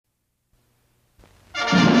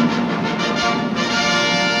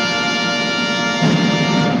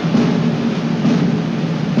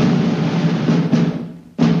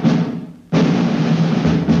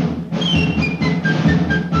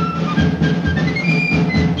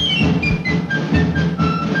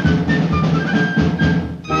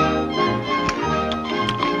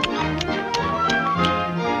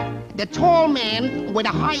man with a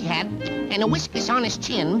high hat and a whiskers on his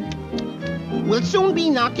chin will soon be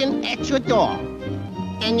knocking at your door,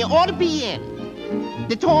 and you ought to be in.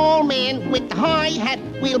 The tall man with the high hat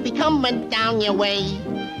will be coming down your way.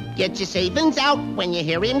 Get your savings out when you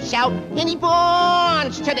hear him shout, any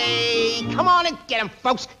bonds today? Come on and get 'em,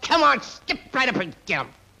 folks. Come on, skip right up and get 'em.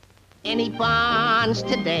 Any bonds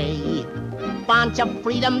today? Bonds of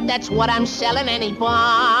freedom, that's what I'm selling. Any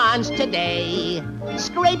bonds today?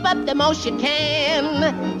 Scrape up the most you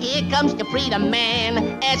can. Here comes the freedom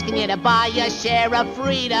man, asking you to buy your share of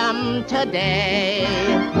freedom today.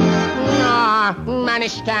 Many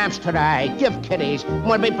stamps today. Give kiddies.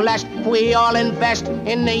 We'll be blessed if we all invest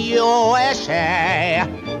in the USA.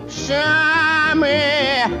 Sammy,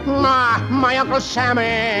 my Uncle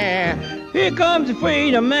Sammy. Here comes the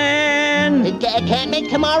freedom man. Can't make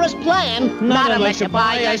tomorrow's plan. Not unless you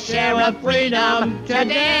buy a share of freedom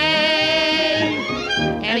today.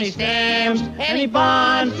 Any stamps, any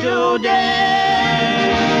bonds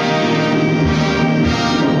today.